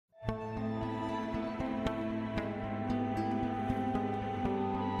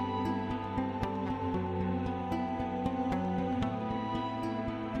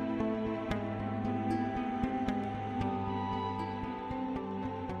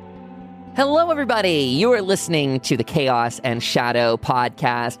Hello, everybody. You are listening to the Chaos and Shadow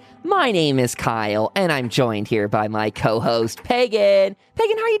podcast. My name is Kyle, and I'm joined here by my co-host, Pagan.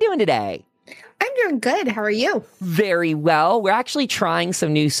 Pagan, how are you doing today? I'm doing good. How are you? Very well. We're actually trying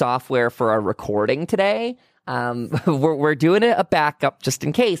some new software for our recording today. We're doing a backup just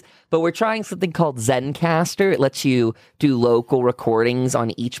in case, but we're trying something called Zencastr. It lets you do local recordings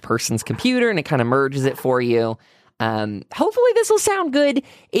on each person's computer, and it kind of merges it for you. Hopefully this will sound good.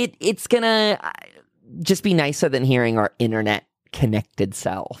 It's gonna just be nicer than hearing our internet connected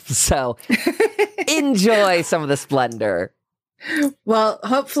self. So enjoy some of the splendor. Well,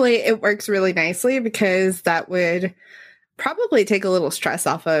 hopefully it works really nicely, because that would probably take a little stress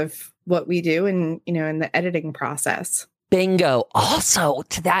off of what we do in the editing process. Bingo. Also,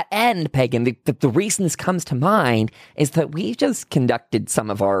 to that end, Pagan, the reason this comes to mind is that we just conducted some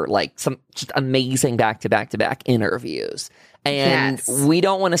of our, some just amazing back-to-back-to-back interviews. And we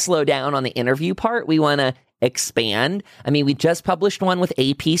don't want to slow down on the interview part. We want to expand. I mean, we just published one with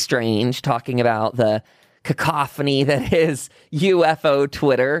AP Strange talking about the cacophony that is UFO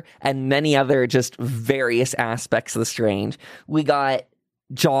Twitter and many other just various aspects of the strange. We got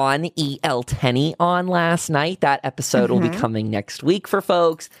John E.L. Tenney on last night. That episode will be coming next week for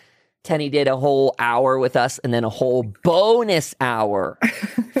folks. Tenney did a whole hour with us and then a whole bonus hour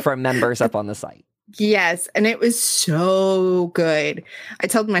for members up on the site. Yes, and it was so good. I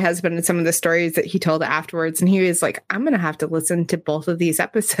told my husband some of the stories that he told afterwards, and he was like, I'm going to have to listen to both of these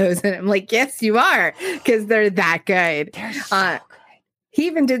episodes. And I'm like, yes, you are, because they're that good. They're so good. He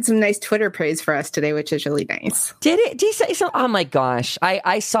even did some nice Twitter praise for us today, which is really nice. Did he say so? Oh my gosh.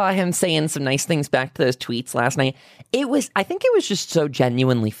 I saw him saying some nice things back to those tweets last night. I think it was just so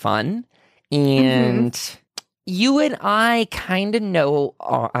genuinely fun. And you and I kind of know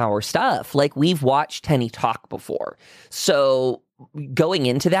our stuff. Like, we've watched Tenney talk before. So going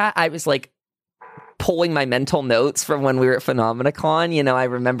into that, I was like pulling my mental notes from when we were at PhenomenaCon. I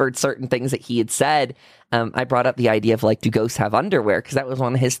remembered certain things that he had said. I brought up the idea of, do ghosts have underwear? Because that was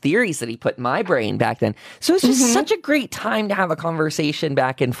one of his theories that he put in my brain back then. So it's just such a great time to have a conversation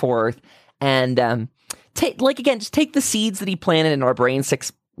back and forth. And just take the seeds that he planted in our brain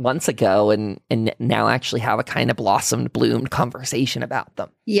 6 months ago and now actually have a kind of bloomed conversation about them.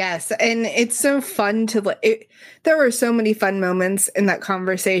 Yes, and it's so fun there were so many fun moments in that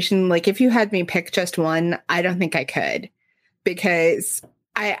conversation. Like, if you had me pick just one, I don't think I could, because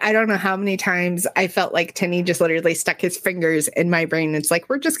I don't know how many times I felt like Tenney just literally stuck his fingers in my brain. It's like,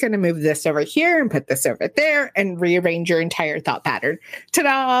 we're just going to move this over here and put this over there and rearrange your entire thought pattern.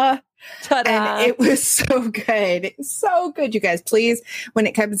 Ta-da! Ta-da! And it was so good. So good, you guys. Please, when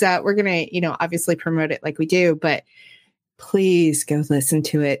it comes out, we're going to, obviously promote it like we do, but please go listen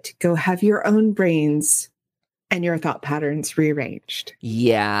to it. Go have your own brains and your thought patterns rearranged.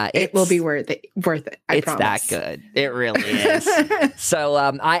 Yeah. It will be worth it. I promise. That good. It really is. So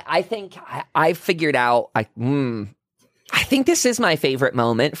I think I figured out, I think this is my favorite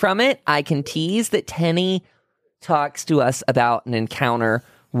moment from it. I can tease that Tenney talks to us about an encounter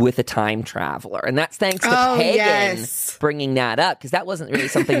with a time traveler. And that's thanks to Pagan bringing that up, because that wasn't really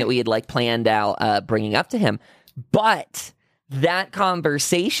something that we had planned out bringing up to him. But that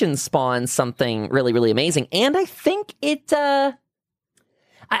conversation spawned something really, really amazing. And I think it, I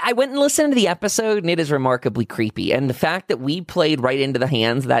went and listened to the episode, and it is remarkably creepy. And the fact that we played right into the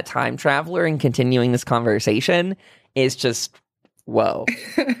hands of that time traveler and continuing this conversation is just, whoa.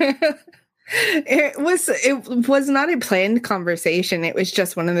 It was not a planned conversation. It was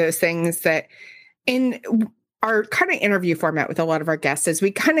just one of those things that in our kind of interview format with a lot of our guests is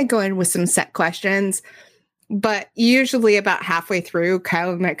we kind of go in with some set questions. But usually about halfway through,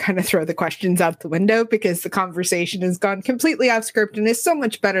 Kyle and I kind of throw the questions out the window, because the conversation has gone completely off script and is so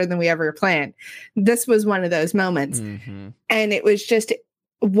much better than we ever planned. This was one of those moments. And it was just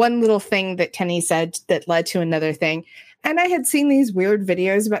one little thing that Tenney said that led to another thing. And I had seen these weird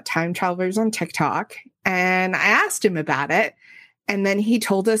videos about time travelers on TikTok, and I asked him about it. And then he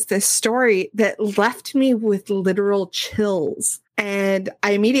told us this story that left me with literal chills. And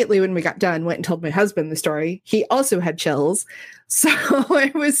I immediately, when we got done, went and told my husband the story. He also had chills. So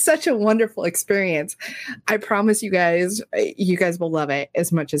it was such a wonderful experience. I promise you guys will love it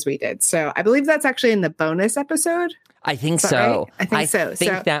as much as we did. So I believe that's actually in the bonus episode. I think so. Right? I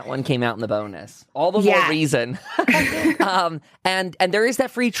think that one came out in the bonus. All the more reason. And there is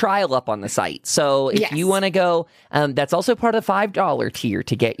that free trial up on the site. So if you want to go, that's also part of the $5 tier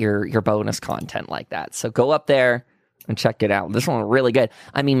to get your bonus content like that. So go up there, and check it out. This one really good.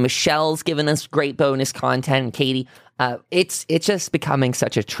 I mean, Michelle's given us great bonus content. And Katie, it's just becoming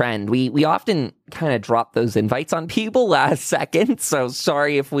such a trend. We often kind of drop those invites on people last second. So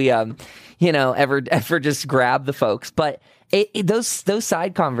sorry if we ever just grab the folks, but those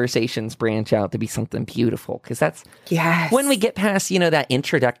side conversations branch out to be something beautiful, because that's when we get past that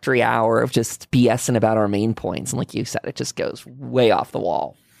introductory hour of just BSing about our main points, and like you said, it just goes way off the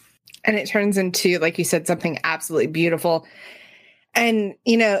wall. And it turns into, like you said, something absolutely beautiful. And,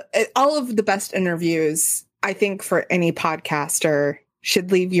 all of the best interviews, I think, for any podcaster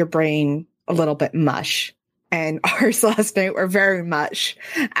should leave your brain a little bit mush. And ours last night were very much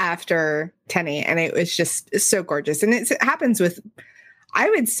after Tenny. And it was just so gorgeous. And it happens with, I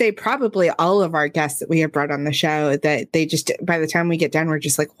would say, probably all of our guests that we have brought on the show, that they just, by the time we get done, we're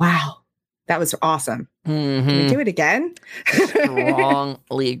just like, wow. That was awesome. Mm-hmm. Can we do it again?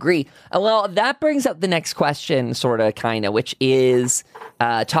 Strongly agree. Well, that brings up the next question, which is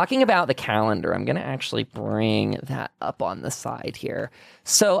talking about the calendar. I'm going to actually bring that up on the side here.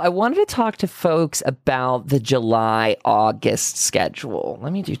 So I wanted to talk to folks about the July-August schedule.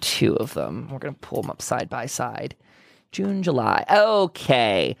 Let me do two of them. We're going to pull them up side by side. June, July.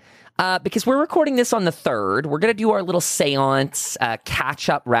 Okay. Because we're recording this on the 3rd, we're going to do our little seance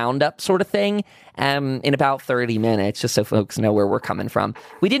catch-up roundup sort of thing in about 30 minutes, just so folks know where we're coming from.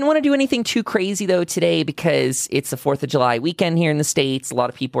 We didn't want to do anything too crazy, though, today, because it's the 4th of July weekend here in the States. A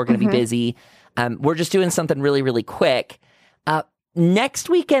lot of people are going to be busy. We're just doing something really, really quick. Next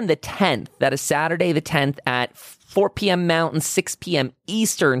weekend, the 10th, that is Saturday the 10th at 4 p.m. Mountain, 6 p.m.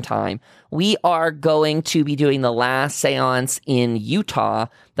 Eastern time, we are going to be doing the last seance in Utah.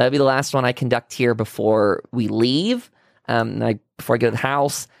 That'll be the last one I conduct here before we leave, before I go to the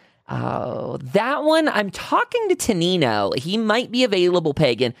house. That one, I'm talking to Tanino. He might be available,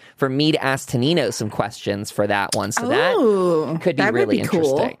 Pagan, for me to ask Tanino some questions for that one. So that could be really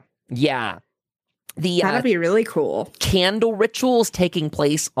interesting. Cool. Yeah. That'd be really cool. Candle rituals taking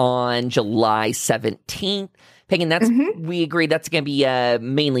place on July 17th. Pagan, we agreed that's going to be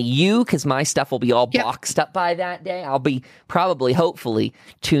mainly you, because my stuff will be all boxed up by that day. I'll be hopefully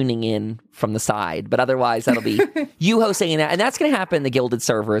tuning in from the side, but otherwise that'll be you hosting that. And that's going to happen in the Gilded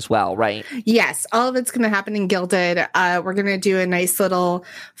server as well, right? Yes, all of it's going to happen in Gilded. We're going to do a nice little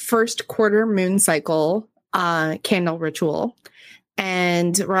first quarter moon cycle candle ritual.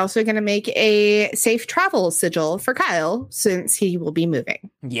 And we're also going to make a safe travel sigil for Kyle, since he will be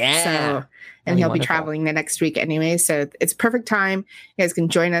moving. Yeah. And he'll be traveling the next week anyway. So it's perfect time. You guys can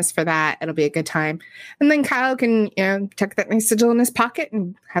join us for that. It'll be a good time. And then Kyle can, tuck that nice sigil in his pocket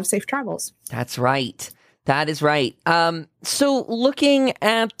and have safe travels. That's right. That is right. So looking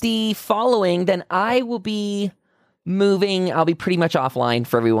at the following, then I will be moving. I'll be pretty much offline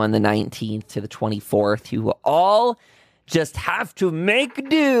for everyone the 19th to the 24th, who will all just have to make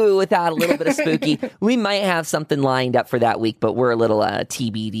do without a little bit of spooky. We might have something lined up for that week, but we're a little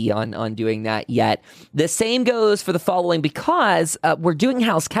TBD on doing that yet. The same goes for the following, because we're doing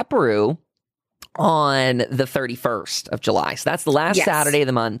House Keperu on the 31st of July. So that's the last Saturday of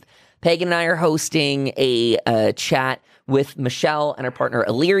the month. Pagan and I are hosting a chat with Michelle and her partner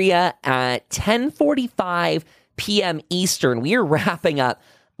Illyria at 10:45 p.m. Eastern. We are wrapping up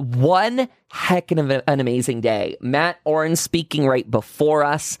one heck of an amazing day. Matt Oren speaking right before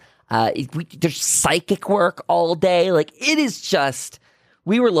us. There's psychic work all day. Like, it is just,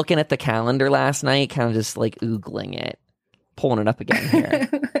 we were looking at the calendar last night, kind of just like oogling it, pulling it up again here.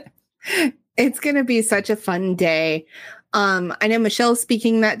 It's going to be such a fun day. I know Michelle's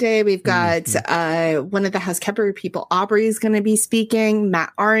speaking that day. We've got one of the House Keperu people, Aubrey, is going to be speaking.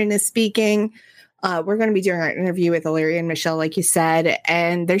 Matt Oren is speaking. We're going to be doing our interview with Illyria and Michelle, like you said,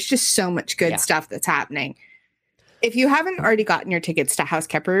 and there's just so much good stuff that's happening. If you haven't already gotten your tickets to House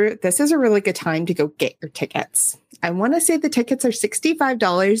Keperu, this is a really good time to go get your tickets. I want to say the tickets are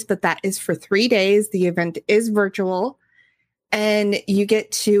 $65, but that is for 3 days. The event is virtual, and you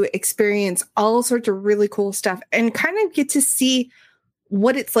get to experience all sorts of really cool stuff and kind of get to see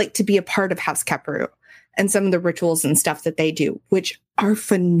what it's like to be a part of House Keperu and some of the rituals and stuff that they do, which are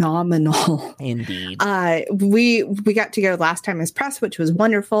phenomenal. Indeed. We got to go last time as press, which was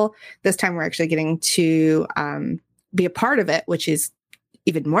wonderful. This time we're actually getting to be a part of it, which is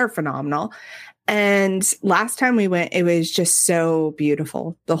even more phenomenal. And last time we went, it was just so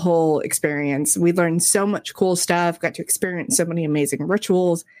beautiful, the whole experience. We learned so much cool stuff, got to experience so many amazing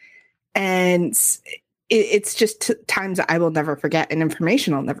rituals. And it's just times that I will never forget and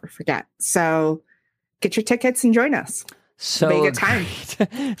information I'll never forget. So get your tickets and join us. So be a good time.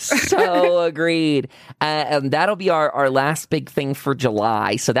 So agreed. And that'll be our last big thing for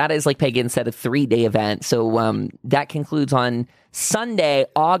July. So that is, like Pagan said, a 3-day event. So that concludes on Sunday,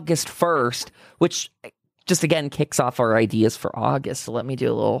 August 1st, which just again kicks off our ideas for August. So let me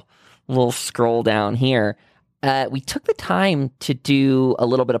do a little scroll down here. We took the time to do a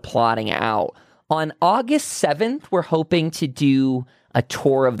little bit of plotting out. On August 7th, we're hoping to do a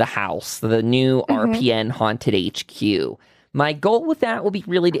tour of the house, the new RPN Haunted HQ. My goal with that will be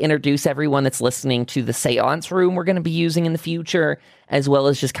really to introduce everyone that's listening to the seance room we're going to be using in the future, as well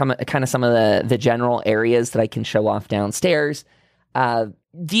as just kind of some of the general areas that I can show off downstairs.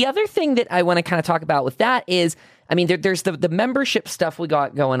 The other thing that I want to kind of talk about with that is, I mean, there's the membership stuff we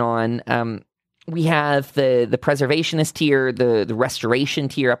got going on. We have the preservationist tier, the restoration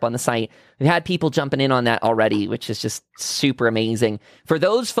tier up on the site. We've had people jumping in on that already, which is just super amazing. For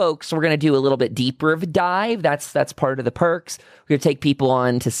those folks, we're going to do a little bit deeper of a dive. That's part of the perks. We're going to take people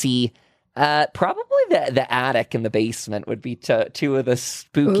on to see probably the attic and the basement would be two of the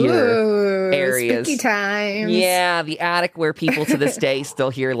spookier areas. Spooky times. Yeah, the attic where people to this day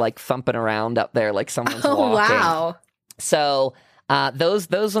still hear like thumping around up there like someone's walking. Wow. So those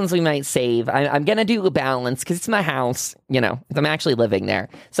ones we might save. I'm going to do a balance because it's my house, I'm actually living there.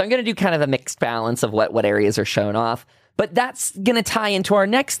 So I'm going to do kind of a mixed balance of what areas are shown off. But that's going to tie into our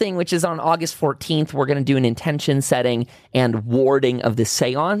next thing, which is on August 14th. We're going to do an intention setting and warding of the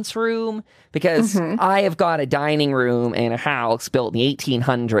seance room because I have got a dining room and a house built in the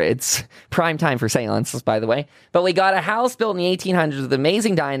 1800s. Prime time for seances, by the way. But we got a house built in the 1800s with an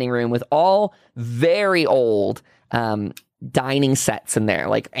amazing dining room with all very old dining sets in there.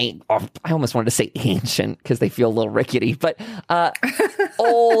 Like, I almost wanted to say ancient because they feel a little rickety, but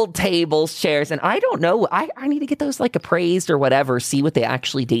old tables, chairs, and I don't know. I need to get those like appraised or whatever, see what they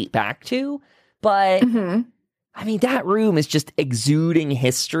actually date back to. But I mean, that room is just exuding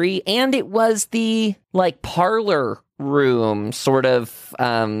history, and it was the like parlor room, sort of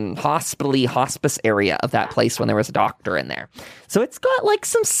hospice area of that place when there was a doctor in there. So it's got like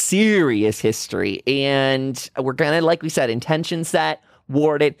some serious history, and we're gonna, like we said, intention set,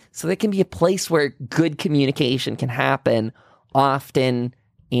 ward it, so there can be a place where good communication can happen often.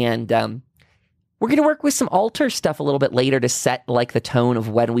 And we're gonna work with some altar stuff a little bit later to set like the tone of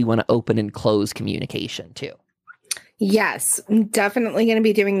when we want to open and close communication too. Yes, I'm definitely going to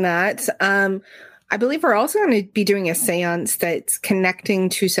be doing that. I believe we're also going to be doing a seance that's connecting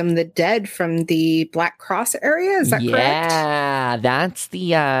to some of the dead from the Black Cross area. Is that correct?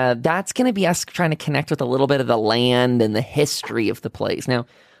 Yeah, that's going to be us trying to connect with a little bit of the land and the history of the place. Now,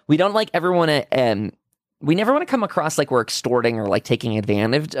 we don't ever want to, we never want to come across like we're extorting or like taking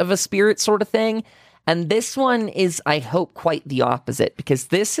advantage of a spirit sort of thing. And this one is, I hope, quite the opposite, because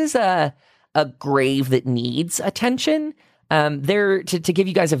this is a grave that needs attention. To give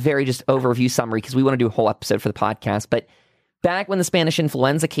you guys a very just overview summary, because we want to do a whole episode for the podcast, but back when the Spanish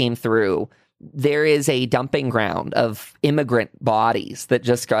influenza came through, there is a dumping ground of immigrant bodies that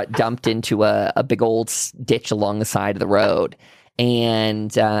just got dumped into a big old ditch along the side of the road.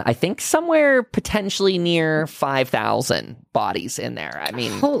 And I think somewhere potentially near 5,000 bodies in there. I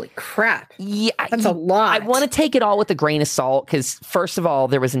mean, holy crap. Yeah, that's a lot. I want to take it all with a grain of salt because, first of all,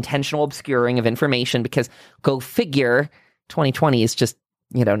 there was intentional obscuring of information because, go figure, 2020 is just,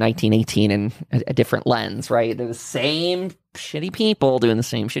 1918 in a different lens, right? They're the same shitty people doing the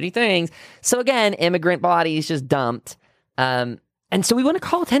same shitty things. So again, immigrant bodies just dumped. And so we want to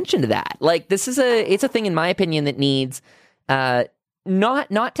call attention to that. Like, it's a thing, in my opinion, that needs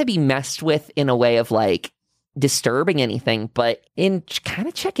not to be messed with in a way of like disturbing anything, but in kind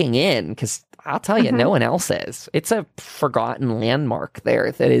of checking in, because I'll tell you, no one else is. It's a forgotten landmark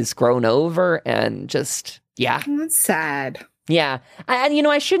there that is grown over and just, yeah. That's sad. Yeah. And,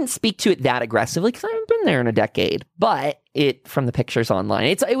 I shouldn't speak to it that aggressively because I haven't been there in a decade, but from the pictures online,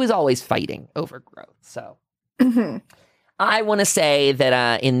 it was always fighting over growth. So I want to say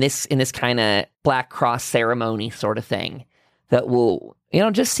that in this kind of Black Cross ceremony sort of thing, that we'll,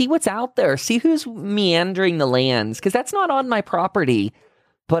 just see what's out there, see who's meandering the lands, because that's not on my property,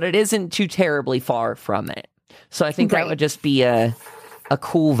 but it isn't too terribly far from it. So I think that would just be a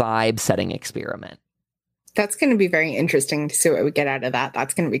cool vibe setting experiment. That's going to be very interesting to see what we get out of that.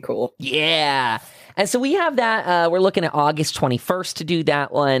 That's going to be cool. Yeah. And so we have that. We're looking at August 21st to do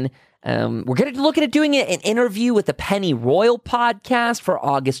that one. We're going to look at doing an interview with the Penny Royal podcast for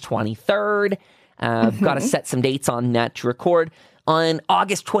August 23rd. I've got to set some dates on that to record. On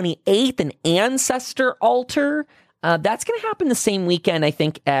August 28th, an ancestor altar That's going to happen the same weekend, I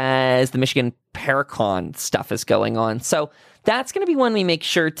think, as the Michigan Paracon stuff is going on. So that's going to be one we make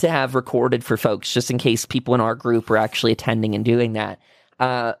sure to have recorded for folks, just in case people in our group are actually attending and doing that.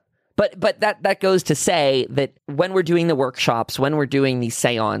 But that goes to say that when we're doing the workshops, when we're doing these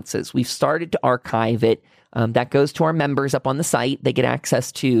seances, we've started to archive it. That goes to our members up on the site. They get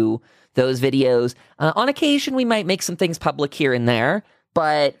access to those videos. On occasion, we might make some things public here and there,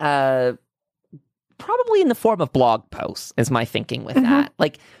 but probably in the form of blog posts is my thinking with that.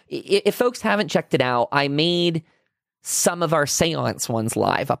 Like, if folks haven't checked it out, I made some of our seance ones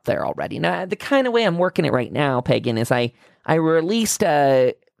live up there already. Now, the kind of way I'm working it right now, Pagan, is I released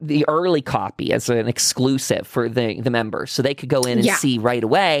the early copy as an exclusive for the members, so they could go in and see right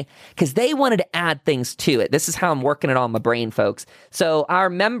away, because they wanted to add things to it. This is how I'm working it on my brain, folks. So our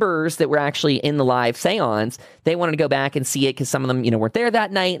members that were actually in the live seance, they wanted to go back and see it because some of them, weren't there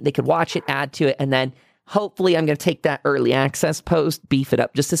that night. They could watch it, add to it, and then hopefully I'm going to take that early access post, beef it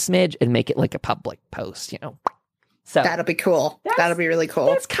up just a smidge, and make it like a public post, So that'll be cool. That'll be really cool.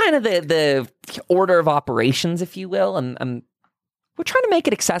 That's kind of the order of operations, if you will. And we're trying to make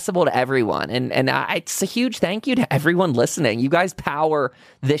it accessible to everyone. And it's a huge thank you to everyone listening. You guys power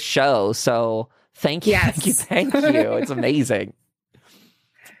this show. So thank you. Yes. Thank you. It's amazing.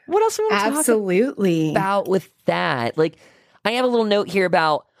 What else do we want to talk about with that? Like, I have a little note here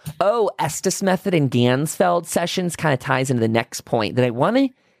about, Estes method and Ganzfeld sessions kind of ties into the next point that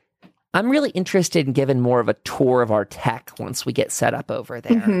I'm really interested in giving more of a tour of our tech once we get set up over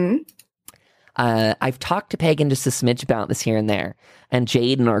there. I've talked to Pagan just a smidge about this here and there, and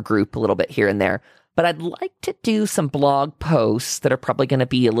Jade in our group a little bit here and there, but I'd like to do some blog posts that are probably going to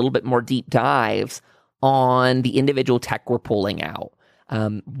be a little bit more deep dives on the individual tech we're pulling out.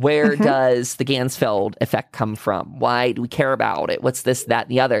 Where does the Ganzfeld effect come from? Why do we care about it? What's this, that,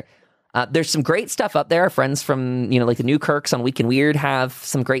 and the other? There's some great stuff up there. Our friends from, like the Newkirks on Week in Weird have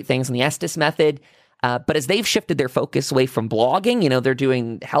some great things on the Estes method. But as they've shifted their focus away from blogging, they're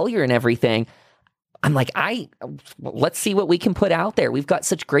doing Hellier and everything. I'm like, let's see what we can put out there. We've got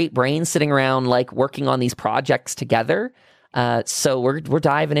such great brains sitting around, like, working on these projects together. So we're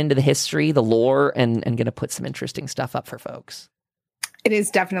diving into the history, the lore, and going to put some interesting stuff up for folks. It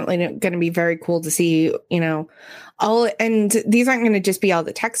is definitely going to be very cool to see, and these aren't going to just be all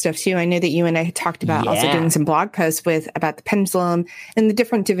the tech stuff too. I know that you and I had talked about also doing some blog posts about the pendulum and the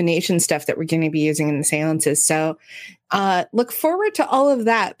different divination stuff that we're going to be using in the seances. So look forward to all of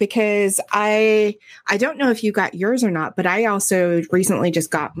that, because I don't know if you got yours or not, but I also recently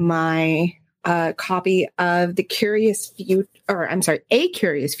just got my copy of A Curious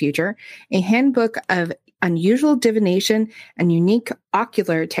Future, a handbook of unusual divination and unique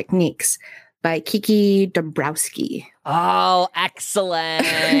ocular techniques by Kiki Dombrowski. Oh,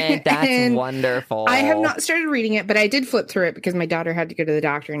 excellent. That's wonderful. I have not started reading it, but I did flip through it because my daughter had to go to the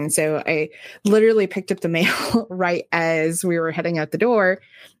doctor. And so I literally picked up the mail right as we were heading out the door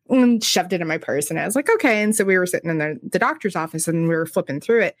and shoved it in my purse. And I was like, okay. And so we were sitting in the doctor's office and we were flipping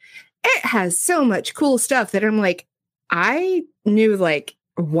through it. It has so much cool stuff that I'm like, I knew like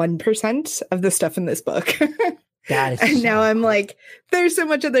 1% of the stuff in this book. And now I'm like, there's so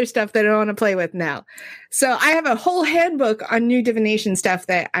much other stuff that I want to play with now. So I have a whole handbook on new divination stuff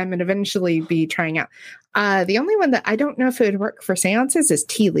that I'm going to eventually be trying out. The only one that I don't know if it would work for seances is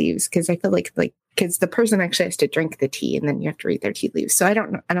tea leaves, because I feel like because the person actually has to drink the tea and then you have to read their tea leaves. So I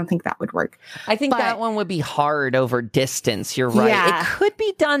don't know. I don't think that would work. I think that one would be hard over distance. You're right. Yeah. It could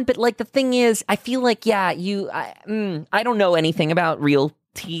be done, but like the thing is, I feel like, I don't know anything about real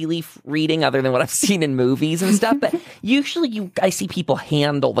tea leaf reading other than what I've seen in movies and stuff, but usually I see people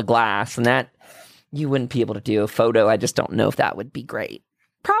handle the glass, and that you wouldn't be able to do a photo. I just don't know if that would be great.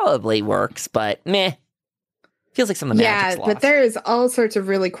 Probably works, but meh. Feels like some of the magic's lost. But there's all sorts of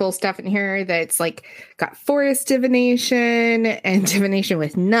really cool stuff in here that's like got forest divination and divination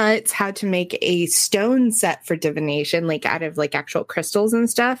with nuts, how to make a stone set for divination, like out of like actual crystals and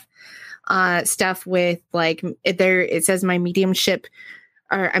stuff. Stuff with like it says my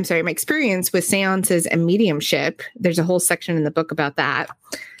experience with seances and mediumship. There's a whole section in the book about that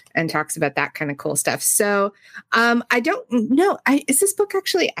and talks about that kind of cool stuff. So I don't know. Is this book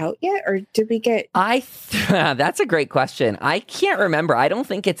actually out yet, or did we get... That's a great question. I can't remember. I don't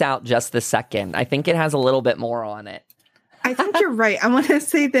think it's out just the second. I think it has a little bit more on it. I think you're right. I want to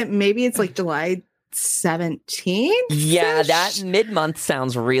say that maybe it's like July 17th. Yeah, that mid-month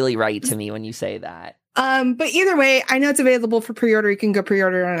sounds really right to me when you say that. But either way, I know it's available for pre-order. You can go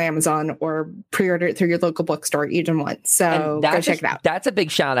pre-order it on Amazon or pre-order it through your local bookstore, either one. So go check it out. That's a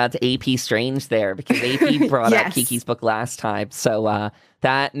big shout out to AP Strange there, because AP brought Yes. up Kiki's book last time. So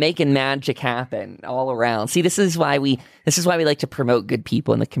that making magic happen all around. See, this is why we like to promote good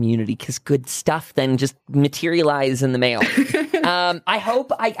people in the community, because good stuff then just materialize in the mail.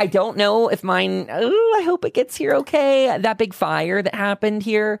 I don't know if mine. I hope it gets here okay. That big fire that happened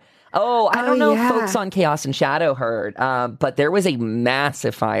here. Oh, I don't know if folks on Chaos and Shadow heard, but there was a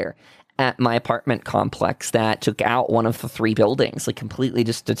massive fire at my apartment complex that took out one of the 3 buildings, like completely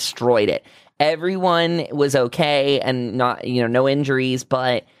just destroyed it. Everyone was okay and not, no injuries,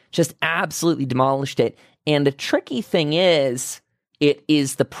 but just absolutely demolished it. And the tricky thing is, it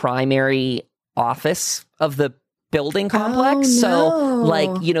is the primary office of the building complex. So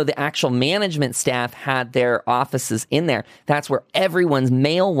the actual management staff had their offices in there. That's where everyone's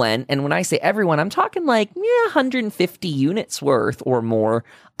mail went. And when I say everyone, I'm talking 150 units worth or more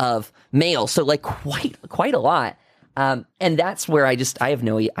of mail. So quite a lot. And that's where I have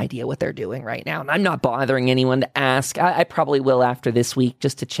no idea what they're doing right now. And I'm not bothering anyone to ask. I probably will after this week,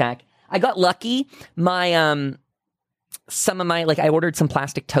 just to check. I got lucky. I ordered some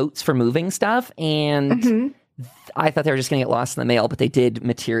plastic totes for moving stuff, and I thought they were just going to get lost in the mail, but they did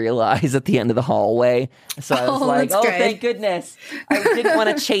materialize at the end of the hallway. So I was thank goodness. I didn't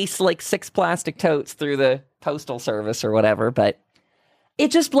want to chase 6 plastic totes through the postal service or whatever, but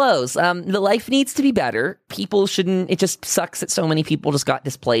it just blows. The life needs to be better. People shouldn't. It just sucks that so many people just got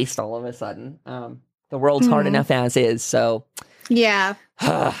displaced all of a sudden. The world's hard enough as is. So yeah.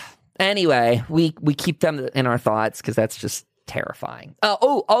 Anyway, we keep them in our thoughts, because that's just terrifying.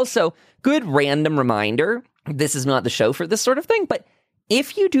 Also, good random reminder. This is not the show for this sort of thing, but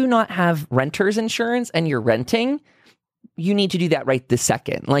if you do not have renter's insurance and you're renting, you need to do that right this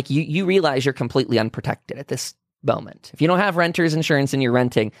second. You realize you're completely unprotected at this moment. If you don't have renter's insurance and you're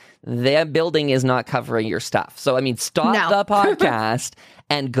renting, the building is not covering your stuff. So, stop the podcast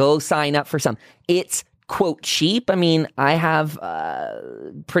and go sign up for some. It's, quote, cheap. I have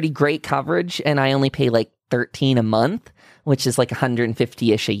pretty great coverage, and I only pay $13 a month, which is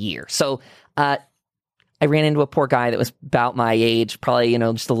 $150-ish a year. So, I ran into a poor guy that was about my age, probably,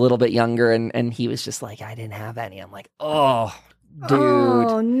 just a little bit younger. And he was just like, I didn't have any. I'm like, oh, dude.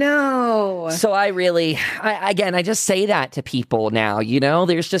 Oh, no. So I just say that to people now,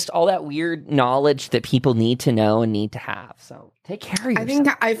 there's just all that weird knowledge that people need to know and need to have. So take care of yourself. I think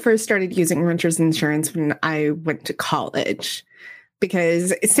I first started using renter's insurance when I went to college,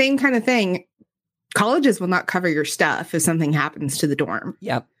 because same kind of thing. Colleges will not cover your stuff if something happens to the dorm.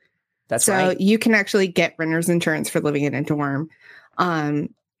 Yep. That's right. So you can actually get renter's insurance for living in a dorm,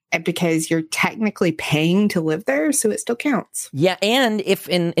 because you're technically paying to live there, so it still counts. Yeah, and if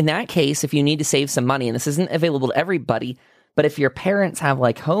in that case, if you need to save some money, and this isn't available to everybody, but if your parents have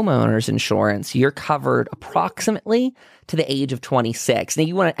homeowners insurance, you're covered approximately to the age of 26. Now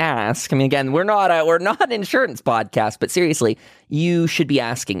you want to ask, again, we're not an insurance podcast, but seriously, you should be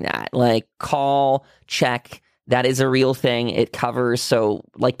asking that. Call, check. That is a real thing. It covers. So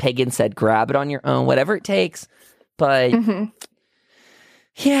like Pagan said, grab it on your own, whatever it takes. But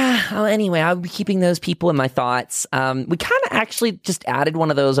yeah, anyway, I'll be keeping those people in my thoughts. We kind of actually just added one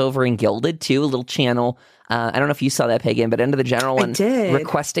of those over in Gilded too, a little channel. I don't know if you saw that, Pagan, but under the general one,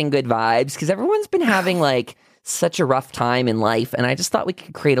 requesting good vibes, because everyone's been having such a rough time in life. And I just thought we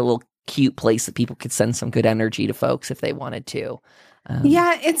could create a little cute place that people could send some good energy to folks if they wanted to.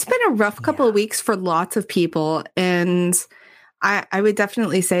 Yeah, it's been a rough couple of weeks for lots of people. And I would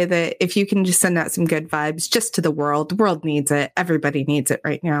definitely say that if you can just send out some good vibes just to the world needs it. Everybody needs it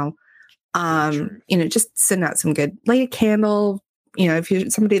right now. Just send out some good, light a candle. If you're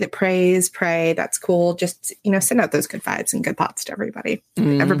somebody that prays, pray, that's cool. Just, send out those good vibes and good thoughts to everybody.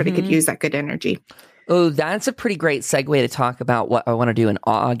 Everybody could use that good energy. Oh, that's a pretty great segue to talk about what I want to do in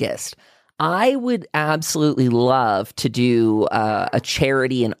August. I would absolutely love to do a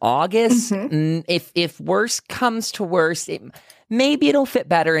charity in August. If worse comes to worse, maybe it'll fit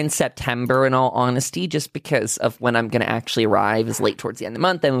better in September, in all honesty, just because of when I'm going to actually arrive is late towards the end of the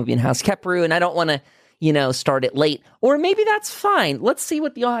month. I'm moving in House Kepru, and I don't want to, start it late. Or maybe that's fine. Let's see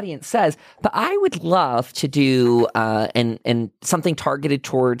what the audience says. But I would love to do and something targeted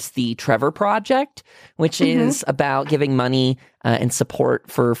towards the Trevor Project, which is about giving money and support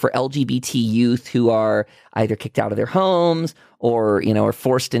for LGBT youth who are either kicked out of their homes or, are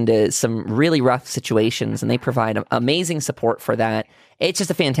forced into some really rough situations. And they provide amazing support for that. It's just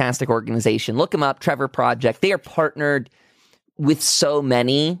a fantastic organization. Look them up, Trevor Project. They are partnered with so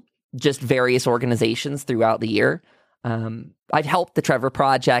many just various organizations throughout the year. I've helped the Trevor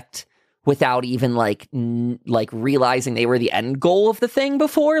Project without even like realizing they were the end goal of the thing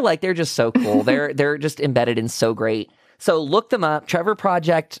before. Like they're just so cool. They're just embedded in so great. So look them up, Trevor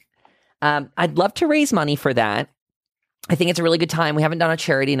Project. I'd love to raise money for that. I think it's a really good time. We haven't done a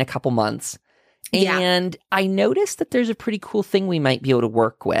charity in a couple months. And I noticed that there's a pretty cool thing we might be able to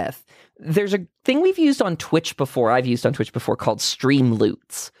work with. There's a thing we've used on Twitch before, I've used on Twitch before, called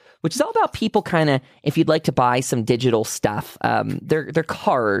Streamloots, which is all about people kind of, if you'd like to buy some digital stuff, they're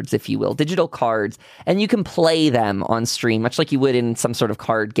cards, if you will, digital cards, and you can play them on stream, much like you would in some sort of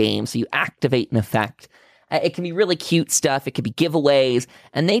card game. So you activate an effect. It can be really cute stuff. It could be giveaways.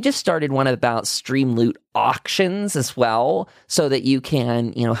 And they just started one about Streamloot auctions as well, so that you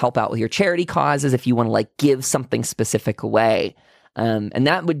can, help out with your charity causes if you want to like give something specific away. And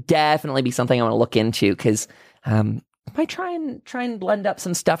that would definitely be something I want to look into, because I might try and blend up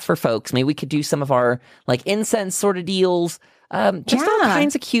some stuff for folks. Maybe we could do some of our like incense sort of deals. All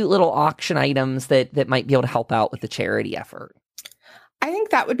kinds of cute little auction items that might be able to help out with the charity effort. I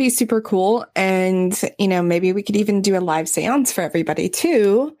think that would be super cool. And, maybe we could even do a live seance for everybody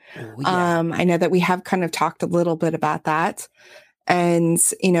too. Ooh, yeah. I know that we have kind of talked a little bit about that. And,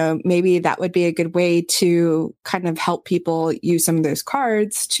 maybe that would be a good way to kind of help people use some of those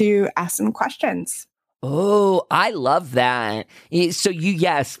cards to ask them questions. Oh, I love that. So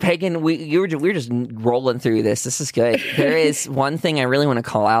yes, Pagan, we're just rolling through this. This is good. There is one thing I really want to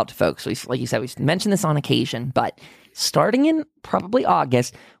call out to folks. Like you said, we mentioned this on occasion, but starting in probably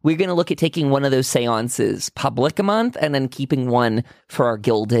August, we're going to look at taking one of those seances public a month and then keeping one for our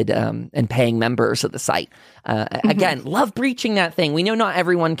gilded and paying members of the site. Again, love breaching that thing. We know not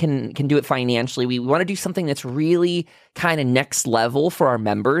everyone can do it financially. We want to do something that's really kind of next level for our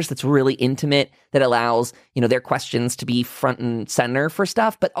members, that's really intimate, that allows, their questions to be front and center for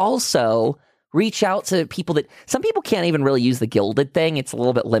stuff, but also reach out to people that some people can't even really use the gilded thing. It's a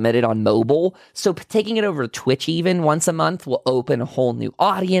little bit limited on mobile. So taking it over to Twitch even once a month will open a whole new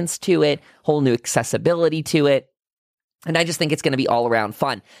audience to it, whole new accessibility to it. And I just think it's going to be all around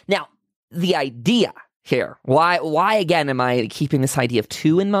fun. Now, the idea here, why again am I keeping this idea of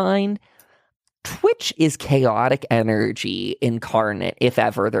two in mind? Twitch is chaotic energy incarnate, if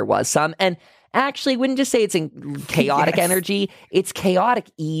ever there was some. And actually, wouldn't just say it's in chaotic energy, it's chaotic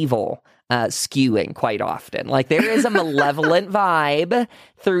evil. Skewing quite often. Like there is a malevolent vibe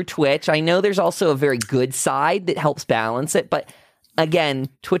through Twitch. I know there's also a very good side that helps balance it, but again,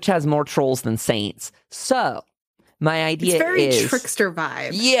 Twitch has more trolls than saints. So my idea it's very is trickster vibe.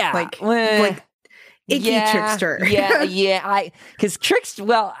 Yeah, like icky trickster. Because trickster.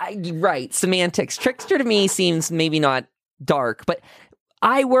 Well, right, semantics. Trickster to me seems maybe not dark, but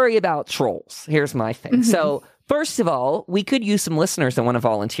I worry about trolls. Here's my thing. Mm-hmm. So. First of all, we could use some listeners that want to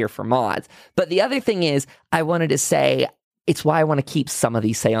volunteer for mods. But the other thing is, I wanted to say, it's why I want to keep some of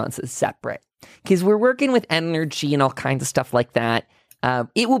these seances separate. Because we're working with energy and all kinds of stuff like that.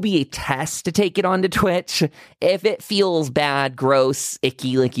 It will be a test to take it onto Twitch. If it feels bad, gross,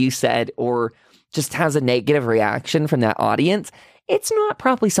 icky, like you said, or just has a negative reaction from that audience, it's not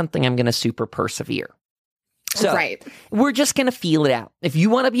probably something I'm going to super persevere. So we're just going to feel it out. If you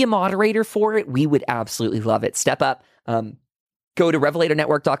want to be a moderator for it, we would absolutely love it. Step up. Go to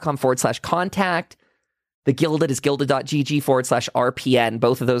revelatornetwork.com/contact. The Gilded is gilded.gg/RPN.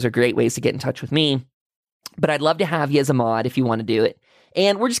 Both of those are great ways to get in touch with me. But I'd love to have you as a mod if you want to do it.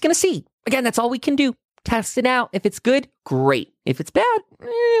 And we're just going to see. Again, that's all we can do. Test it out. If it's good, great. If it's bad,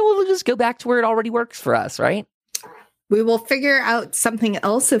 we'll just go back to where it already works for us, right? We will figure out something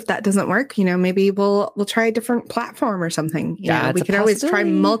else if that doesn't work. Maybe we'll try a different platform or something. We can always try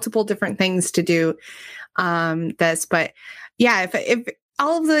multiple different things to do this. But yeah, if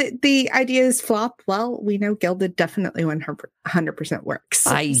all of the ideas flop, well, we know Gilded definitely 100% works.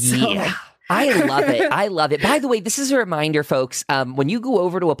 Yeah. I love it. I love it. By the way, this is a reminder, folks. When you go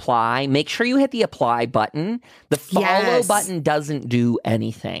over to apply, make sure you hit the apply button. The follow button doesn't do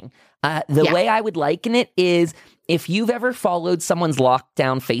anything. The way I would liken it is, if you've ever followed someone's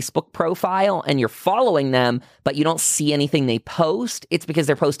lockdown Facebook profile and you're following them, but you don't see anything they post, it's because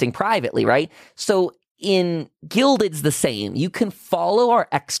they're posting privately, right? So in Gilded's the same. You can follow our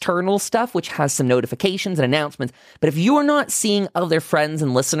external stuff, which has some notifications and announcements. But if you're not seeing other friends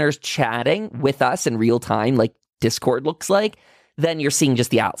and listeners chatting with us in real time, like Discord looks like, then you're seeing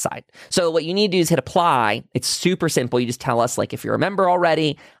just the outside. So what you need to do is hit apply. It's super simple. You just tell us, like, if you're a member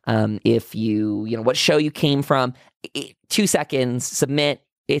already, if you what show you came from, 2 seconds, submit.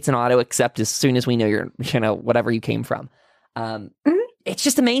 It's an auto accept as soon as we know you're, whatever you came from. It's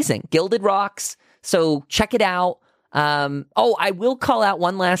just amazing. Gilded rocks. So check it out. I will call out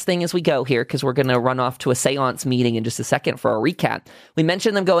one last thing as we go here, because we're going to run off to a seance meeting in just a second for our recap. We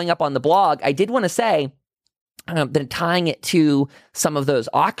mentioned them going up on the blog. I did want to say, then tying it to some of those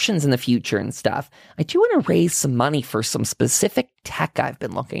auctions in the future and stuff, I do want to raise some money for some specific tech I've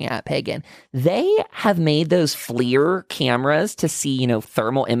been looking at, Pagan. They have made those FLIR cameras to see,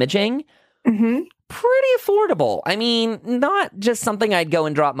 thermal imaging pretty affordable. I mean, not just something I'd go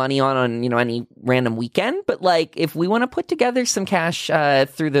and drop money on, any random weekend, but like if we want to put together some cash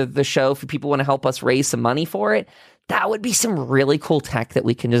through the show, if people want to help us raise some money for it, that would be some really cool tech that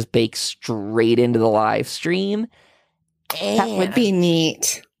we can just bake straight into the live stream. And that would be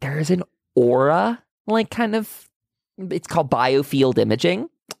neat. There's an Aura, it's called biofield imaging.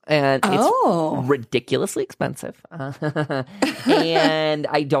 And it's ridiculously expensive. And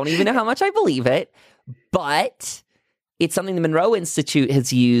I don't even know how much I believe it. But it's something the Monroe Institute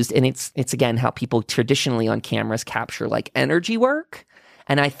has used. And it's again, how people traditionally on cameras capture like energy work.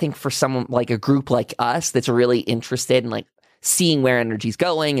 And I think for someone like a group like us that's really interested in like seeing where energy's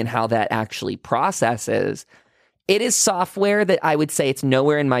going and how that actually processes, it is software that I would say it's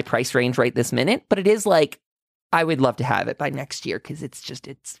nowhere in my price range right this minute, but it is like, I would love to have it by next year because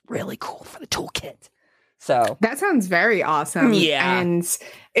it's really cool for the toolkit. So that sounds very awesome. Yeah. And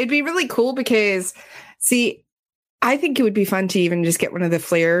it'd be really cool because, see, I think it would be fun to even just get one of the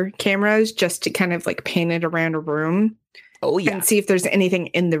FLIR cameras just to kind of like pan it around a room. Oh, yeah. And see if there's anything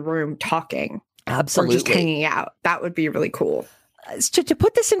in the room talking. Absolutely. Or just hanging out. That would be really cool. To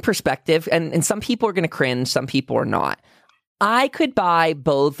put this in perspective, and some people are going to cringe, some people are not. I could buy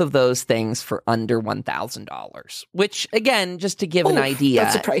both of those things for under $1,000, which again, just to give an idea.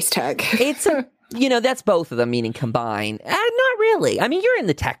 That's a price tag. It's that's both of them, meaning combined. Not really. I mean, you're in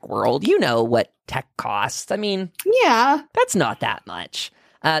the tech world. You know what tech costs. I mean, yeah, that's not that much.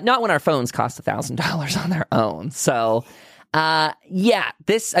 Not when our phones cost $1,000 on their own. So, FLIR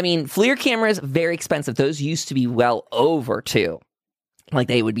cameras, very expensive. Those used to be well over too. Like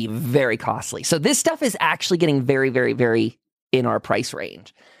they would be very costly. So this stuff is actually getting very, very, very in our price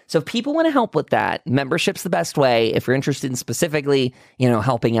range. So if people want to help with that, membership's the best way. If you're interested in specifically,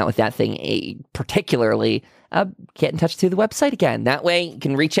 helping out with that thing, particularly, get in touch through the website again. That way you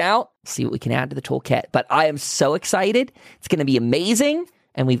can reach out, see what we can add to the toolkit. But I am so excited. It's going to be amazing.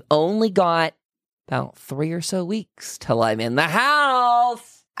 And we've only got about 3 or so weeks till I'm in the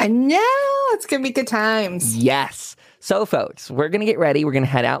house. I know. It's going to be good times. Yes. So, folks, we're going to get ready. We're going to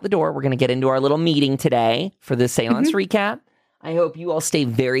head out the door. We're going to get into our little meeting today for the seance recap. I hope you all stay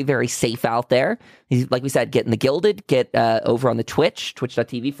very, very safe out there. Like we said, get in the Gilded, get over on the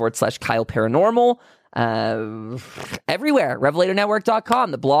twitch.tv/Kyle Paranormal. Everywhere, RevelatorNetwork.com.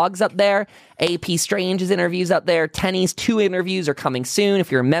 The blog's up there. AP Strange's interviews up there. Tenny's 2 interviews are coming soon.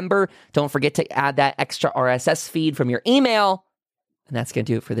 If you're a member, don't forget to add that extra RSS feed from your email. And that's going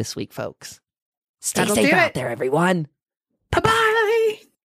to do it for this week, folks. Stay safe out there, everyone. Bye-bye.